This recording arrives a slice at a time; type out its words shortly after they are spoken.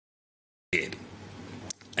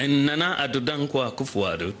And Nana Addo Dankwa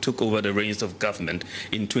Akufo-Addo took over the reins of government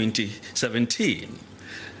in 2017.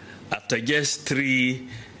 After just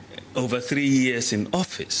over 3 years in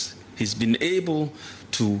office, he's been able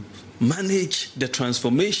to manage the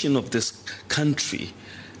transformation of this country,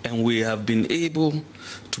 and we have been able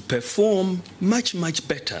to perform much, much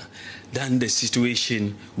better than the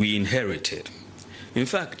situation we inherited. In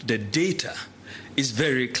fact, the data is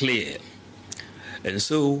very clear. And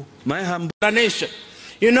so, my humble nation.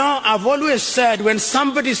 You know, I've always said when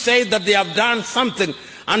somebody says that they have done something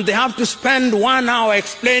and they have to spend 1 hour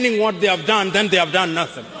explaining what they have done, then they have done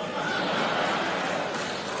nothing.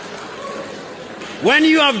 When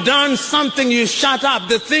you have done something, you shut up.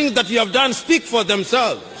 The things that you have done speak for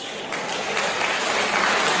themselves.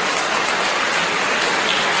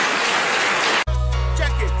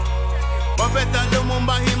 Check it. Professor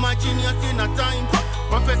Lumumba, him a genius in a time.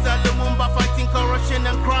 Professor Lumumba fighting corruption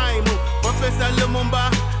and crime. Professor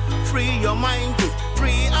Lumumba, free your mind.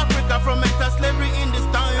 Free Africa from mental slavery in this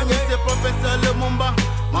time. He say Professor Lumumba,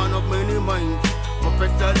 man of many minds.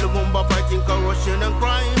 Professor Lumumba fighting corruption and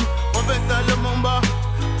crime. Professor Lumumba,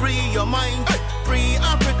 free your mind. Free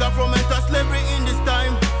Africa from mental slavery in this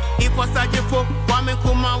time. If was a Jeffo, Kwame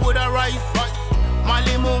Nkrumah would arise.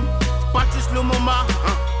 Malimu, Patrice Lumumba.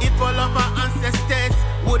 If all of our ancestors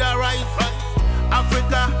would arise.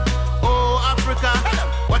 Africa, oh Africa.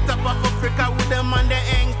 What type of Africa would the man they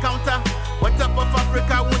encounter? What type of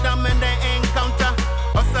Africa would the man they encounter?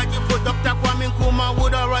 Osaji for Dr. Kwame Nkrumah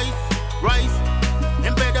would arise. Rise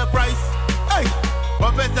and pay the price. Hey,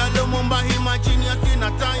 Professor Lumumba, him a genius in a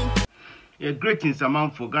time. Yeah, greetings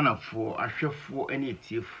amount for Ghana for Asha for any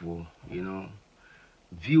for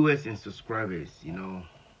viewers and subscribers,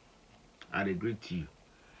 I agree to you.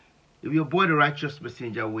 If your boy the Rychuhss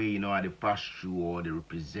messenger way, I pass through or they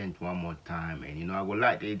represent one more time, and I would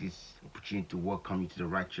like to take this opportunity to welcome you to the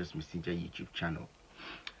Rychuhss messenger YouTube channel.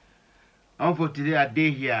 And for today, a day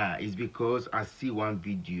here is because I see one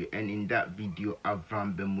video, and in that video,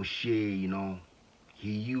 Avraham Moshe,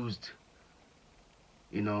 he used,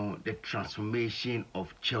 the transformation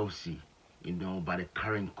of Chelsea, by the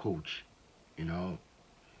current coach,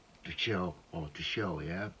 Tuchel,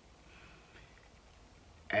 yeah.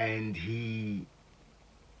 And he,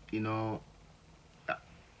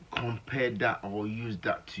 compared that or used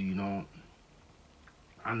that to,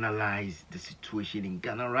 analyze the situation in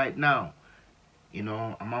Ghana right now.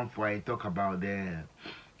 Amount for I talk about the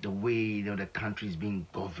way the country is being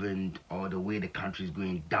governed, or the way the country is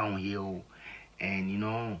going downhill,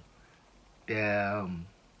 and the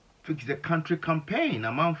fix the country campaign.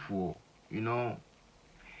 Amount for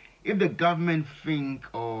if the government think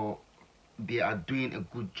or they are doing a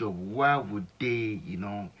good job, why would they,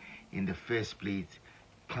 in the first place,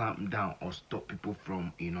 clamp down or stop people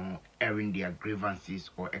from, airing their grievances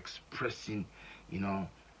or expressing, their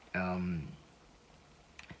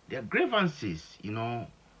grievances,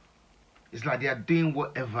 It's like they are doing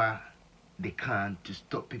whatever they can to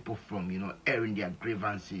stop people from, airing their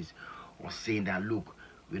grievances or saying that, look,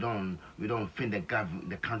 we don't think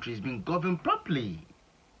the country is being governed properly,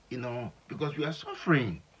 because we are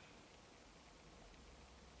suffering.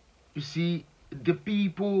 You see, the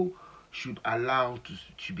people should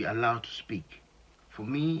be allowed to speak. For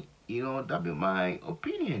me, that be my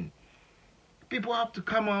opinion. People have to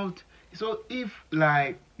come out. So if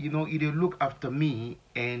they look after me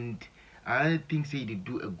and I think say they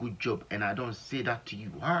do a good job and I don't say that to you,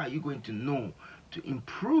 how are you going to know to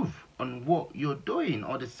improve on what you're doing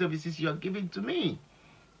or the services you're giving to me?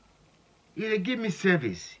 They give me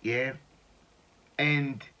service, yeah,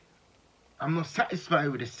 and I'm not satisfied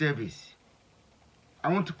with the service.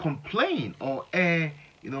 I want to complain or air,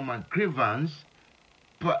 my grievance,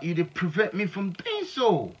 but they prevent me from doing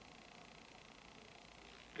so.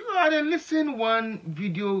 I didn't listen one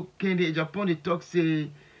video, Kende Japan, they talk say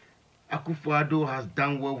Akufo-Addo has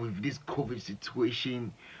done well with this COVID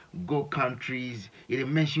situation, go countries, they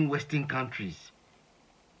mention Western countries.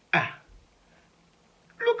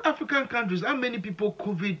 Look, African countries, how many people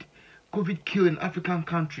COVID kill in African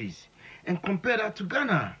countries? And compare that to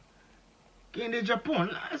Ghana. In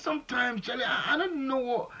Japan, sometimes, Charlie, I don't know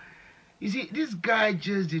what. You see, this guy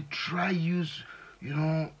just they try use,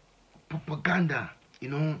 propaganda,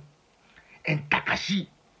 and Takashi,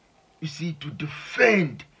 you see, to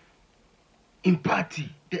defend in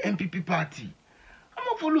party, the MPP party. I'm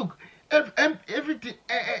not for look, everything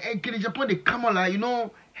in Japan they come on like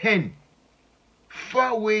hen far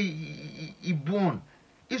away he born.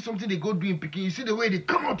 If something they go do in Peking, you see the way they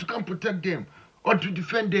come out to come protect them or to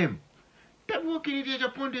defend them. That work in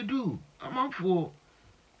Japan they do. I'm out for.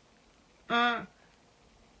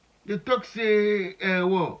 they talk say,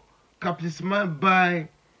 Captain Smart buy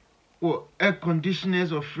air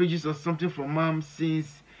conditioners or fridges or something from mom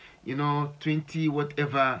since 20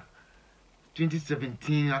 whatever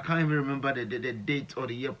 2017. I can't even remember the date or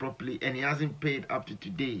the year properly, and he hasn't paid up to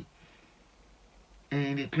today.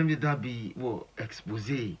 And they claim that be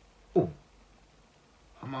expose. Oh,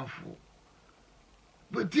 I'm out for.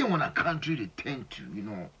 But they want a country to tend to,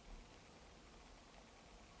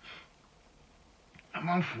 I'm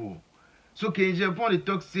out for. So in Japan they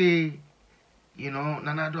talk say,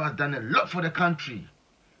 Nanado has done a lot for the country.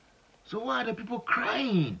 So why are the people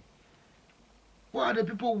crying? Why are the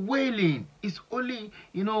people wailing? It's only,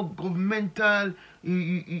 governmental,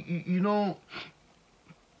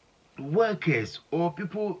 workers or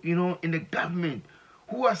people, in the government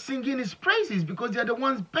who are singing his praises because they are the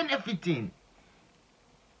ones benefiting.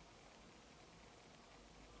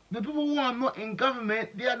 The people who are not in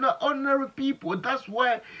government, they are not ordinary people. That's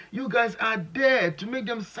why you guys are there, to make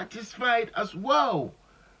them satisfied as well.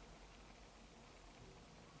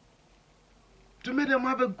 To make them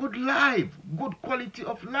have a good life, good quality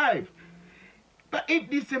of life. But if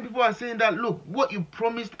these same people are saying that, look, what you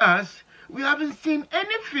promised us, we haven't seen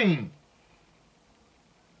anything.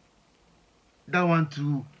 That one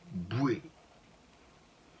to buoy.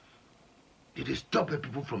 They stop the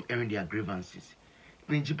people from airing their grievances.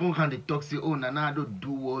 When Japan can they talk say, oh, Nanado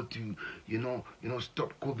do what to,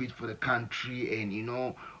 stop COVID for the country, and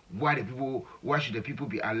why should the people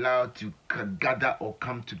be allowed to gather or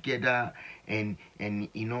come together and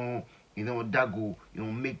that go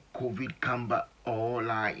make COVID come back, or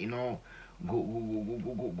like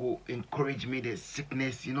go encourage me the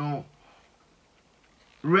sickness,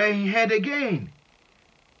 rain head again.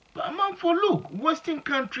 But man, for look, Western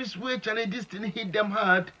countries where this thing hit them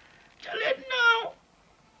hard, now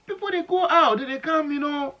people they go out, they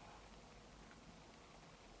come,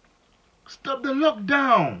 stop the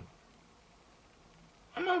lockdown.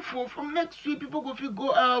 Man, from next week, people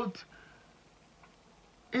go out.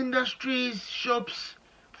 Industries, shops,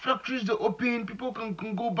 factories they open, people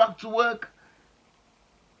can go back to work.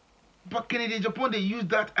 But in Japan, they use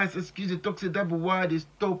that as excuse. They talk say that, but why they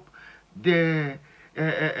stop the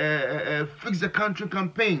fix the country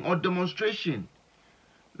campaign or demonstration.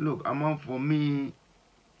 Look, for me,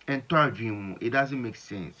 and it doesn't make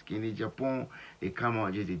sense. In Japan, they come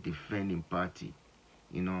out just a defending party,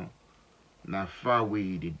 Now far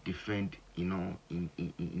away they defend, in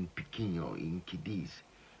Peking or in Kidis,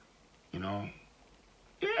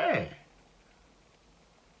 Yeah.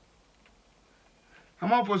 So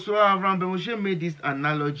Avraham Moshe made this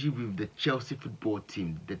analogy with the Chelsea football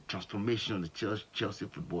team, the transformation of the Chelsea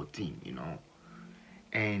football team,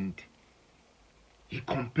 and he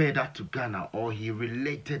compared that to Ghana, or he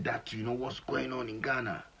related that to what's going on in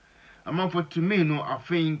Ghana. To me, I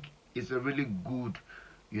think it's a really good,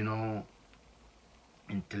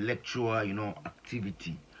 intellectual,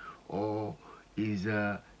 activity, or is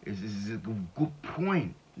a good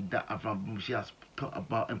point that Avraham Moshe has thought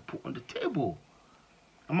about and put on the table.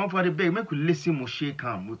 For the beg, make we listen. Moshe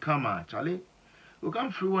come, we come out, Charlie. We come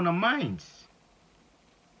through on our minds.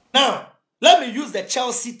 Now, let me use the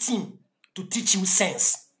Chelsea team to teach you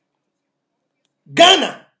sense.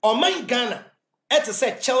 Ghana, or my Ghana, it's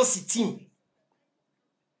a Chelsea team.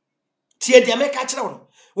 Tie the America children.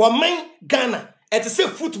 Or my Ghana, it's a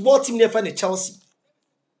football team never in Chelsea.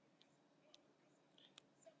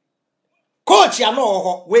 Coach,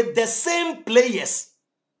 with the same players,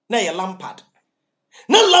 na Lampard.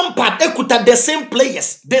 Na Lampard ekuta the same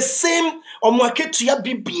players, the same omwaketuya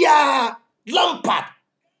bibia Lampard.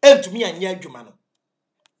 And to me anya adwuma.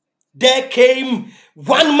 There came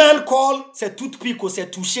one man called se toothpick or se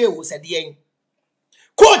touche or se dien.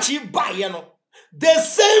 Coach buy the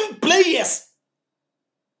same players,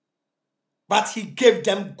 but he gave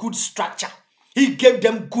them good structure. He gave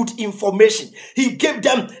them good information. He gave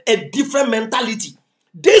them a different mentality.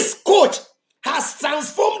 This coach has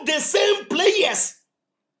transformed the same players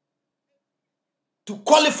to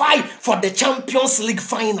qualify for the Champions League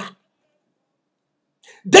final.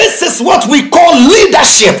 This is what we call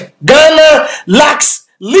leadership. Ghana lacks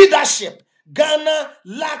leadership. Ghana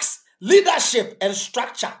lacks leadership and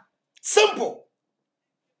structure. Simple.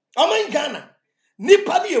 Amen Ghana.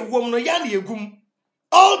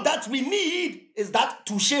 All that we need is that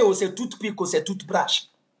touche or a toothpick or a toothbrush.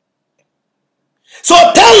 So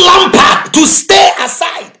tell Lampard to stay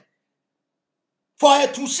aside for a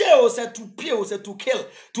touche or a toothpick or a to kill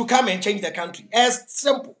to come and change the country. As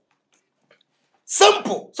simple.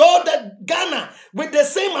 Simple. So that Ghana with the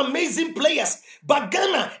same amazing players, but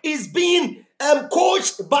Ghana is being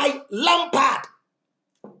coached by Lampard.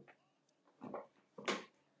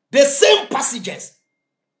 the same passengers,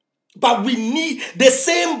 but we need the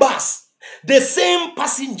same bus, the same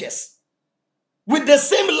passengers, with the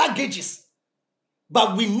same luggages,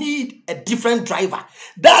 but we need a different driver.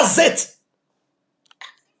 That's it.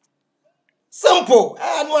 Simple.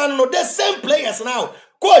 And one know the same players now.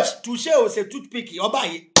 Coach Tuchel say toothpick or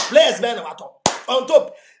buy players man on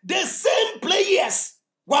top. The same players.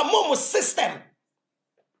 One more system.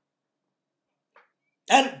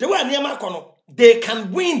 And the way near Makono, they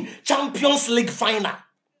can win Champions League final.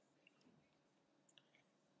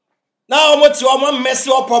 Now what's your man mess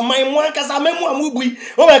up on my one cause I'm a movie.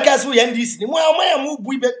 Oh my cast we end this. My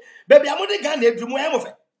movie baby I'm the gun they dream of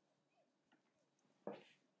it.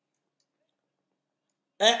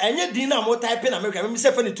 And you dinner more type in America. Me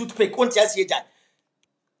say for the toothpick, won't you see that?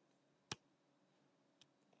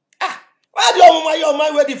 Ah, why do you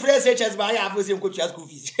my where the phrase HS by have the same coach as school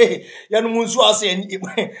fees? You know, Munsu saying,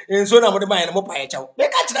 and so now the mind of my child.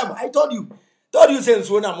 Make catch them. I told you say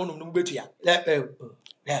so now, no better.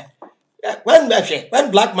 Yeah.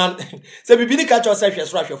 When black man say, we be catch yourself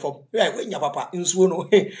as Russia from when your papa in Swono,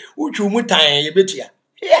 which you would time a bit here.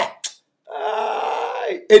 Yeah.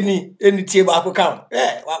 Any table come.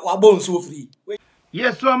 What bones so free.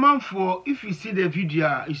 Yes, so I'm for if you see the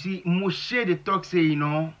video, you see Moshe the talk say, you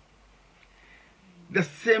know, the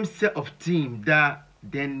same set of team that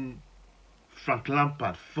then Frank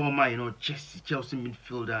Lampard, former, you know, Chelsea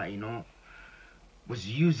midfielder, you know, was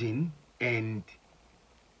using and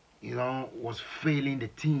you know was failing the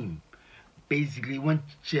team. Basically, when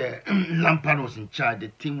Lampard was in charge, the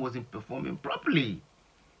team wasn't performing properly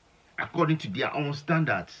according to their own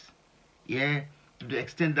standards. Yeah, to the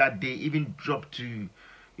extent that they even dropped to,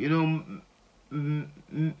 you know,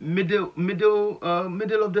 middle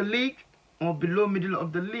of the league or below middle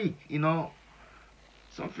of the league, you know,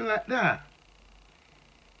 something like that.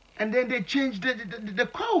 And then they changed the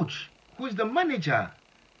coach, who is the manager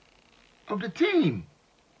of the team.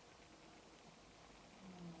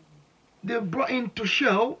 They brought in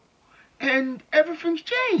Tuchel, and everything's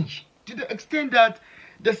changed to the extent that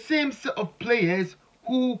the same set of players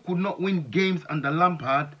who could not win games under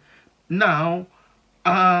Lampard now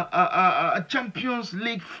are Champions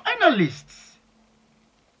League finalists.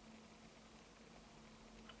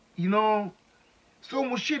 You know, so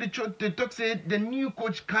Moshe the talk said the new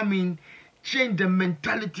coach coming changed the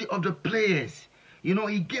mentality of the players. You know,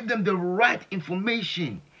 he gave them the right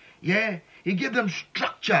information. Yeah, he gave them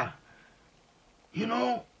structure. You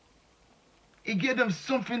know, he gave them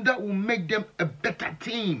something that will make them a better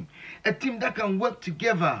team. A team that can work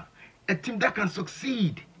together. A team that can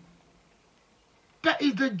succeed. That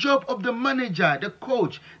is the job of the manager, the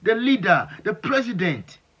coach, the leader, the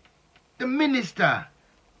president, the minister.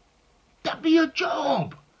 That be your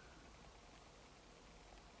job.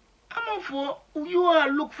 I'm all for you are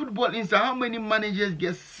look football inside. How many managers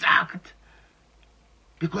get sacked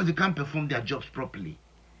because they can't perform their jobs properly?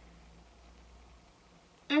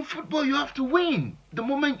 In football, you have to win. The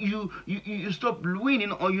moment you stop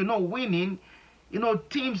winning or you're not winning, you know,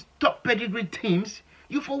 teams, top pedigree teams,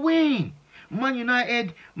 you for win. Man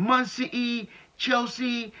United, Man City,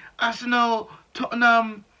 Chelsea, Arsenal,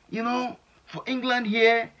 Tottenham, you know, for England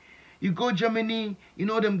here, you go Germany, you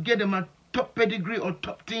know, get them a top pedigree or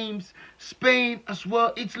top teams, Spain as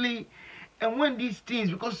well, Italy. And when these teams,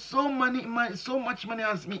 because so much money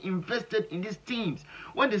has been invested in these teams,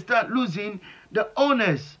 when they start losing, the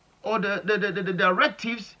owners or the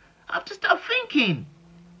directives have to start thinking,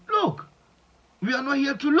 look, we are not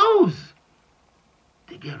here to lose.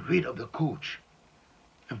 They get rid of the coach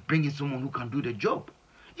and bring in someone who can do the job.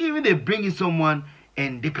 Even they bring in someone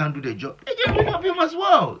and they can't do the job, they get rid of him as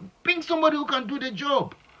well. Bring somebody who can do the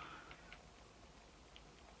job.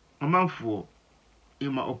 For,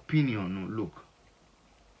 in my opinion, look,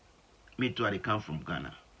 me too, I come from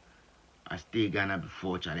Ghana. I stay in Ghana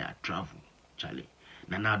before, Charlie, I travel, Charlie.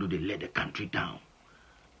 Now do they let the country down?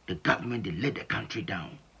 The government, they let the country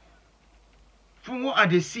down. From what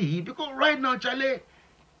I see, because right now, Charlie,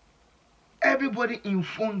 everybody in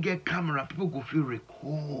phone get camera, people go feel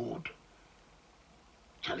record.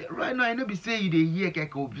 Charlie, right now, I know be say you dey hear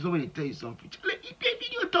somebody tell you something. Charlie, you take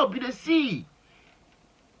video top, you dey see.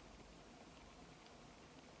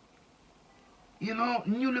 You know,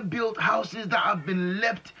 newly built houses that have been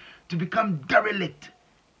left to become derelict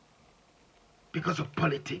because of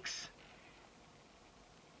politics.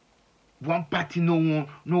 One party, no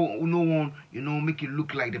one, you know, make it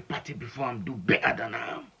look like the party before I'm do better than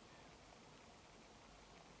I am.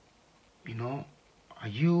 You know, are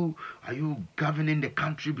you governing the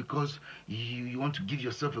country because you want to give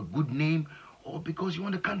yourself a good name or because you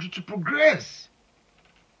want the country to progress?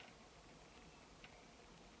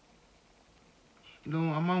 You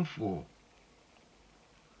know, a man for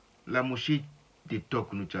La Moshe, they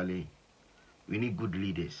talk no chale. We need good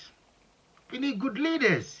leaders. We need good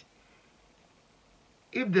leaders.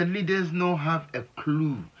 If the leaders don't have a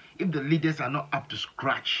clue, if the leaders are not up to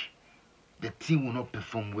scratch, the team will not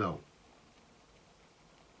perform well.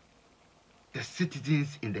 The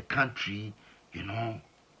citizens in the country, you know,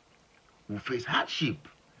 will face hardship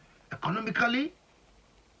economically.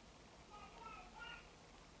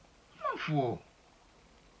 For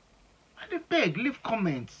I beg, leave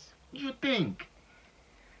comments. What do you think?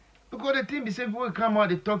 Because the thing is, people will come out,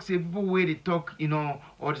 they talk, say people way they talk, you know,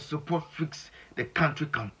 or the support fix the country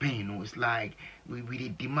campaign. You know, it's like we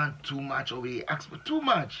demand too much or we ask for too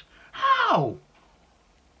much. How?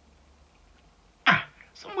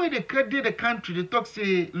 Somewhere they credit the country, they talk,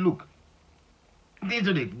 say, look, this is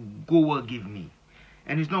what they go well give me.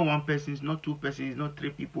 And it's not one person, it's not two persons, it's not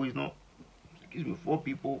three people, it's not, excuse me, 4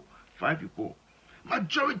 people, 5 people.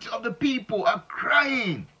 Majority of the people are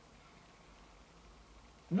crying.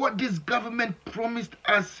 What this government promised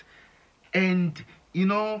us and, you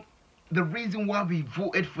know, the reason why we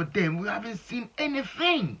voted for them, we haven't seen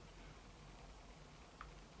anything.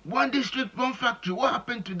 One district, one factory, what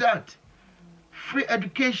happened to that? Free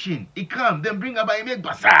education, it come, then bring about make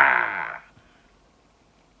bazaar.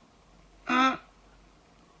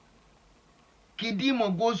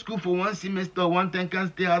 Kidimo go school for 1 semester, 1 time can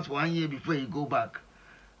stay house for 1 year before you go back.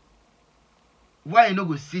 Why you not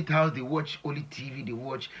go sit house, they watch only TV, they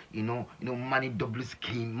watch, you know, money doubling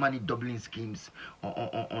schemes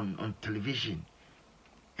on television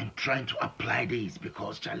and trying to apply this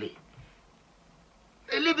because Charlie,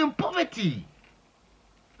 they live in poverty.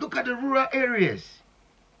 Look at the rural areas.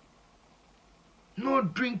 No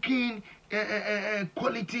drinking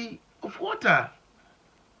quality of water.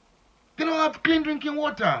 They don't have clean drinking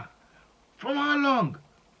water. From how long?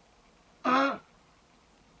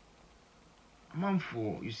 Man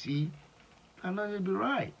for, you see, cannot be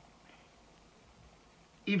right.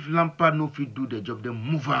 If Lampard no fit do the job, then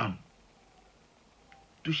move him.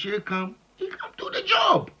 Tuchel come, he can do the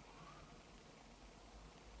job.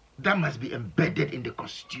 That must be embedded in the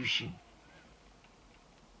constitution.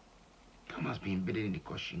 That must be embedded in the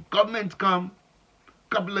constitution. Government come,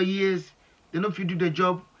 couple of years, they don't fit do the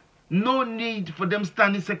job. No need for them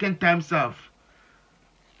standing second time serve.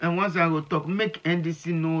 And once I will talk, make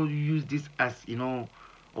NDC no use this as, you know,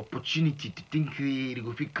 opportunity to think they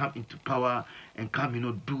go fit come into power and come, you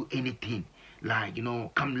know, do anything. Like, you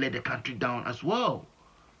know, come let the country down as well.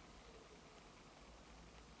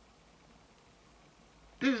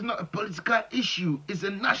 This is not a political issue. It's a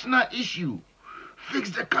national issue. Fix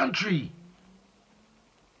the country.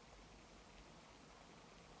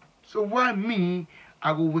 So why me,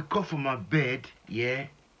 I will wake up from my bed, yeah,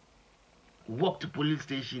 walk to police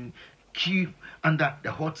station, queue under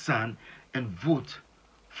the hot sun, and vote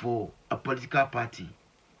for a political party?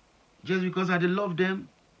 Just because I love them?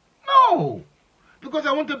 No! Because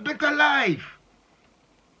I want a better life.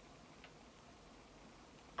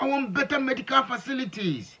 I want better medical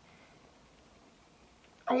facilities.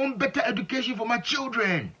 I want better education for my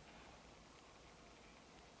children.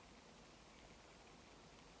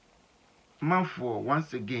 Man for,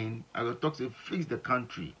 once again, I will talk to fix the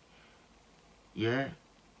country. Yeah?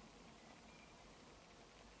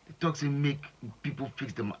 The talk to make people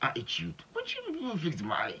fix their attitude. What do you mean people fix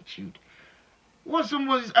their attitude? What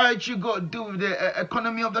someone's attitude got to do with the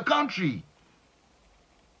economy of the country?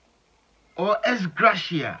 Or ex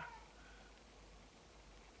gratia?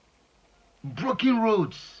 Broken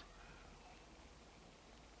roads?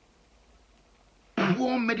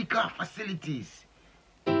 Poor medical facilities?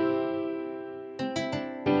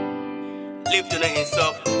 Lift on the hands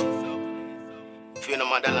up. Fear no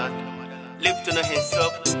motherland. Lift on the hands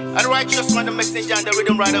up. And Rychuhss man the messenger and the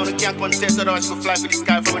rhythm rider on the can't contest. Otherwise go fly for the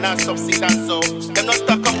sky from an non-stop sing dance. So them not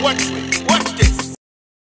stuck up. Watch me. Watch this.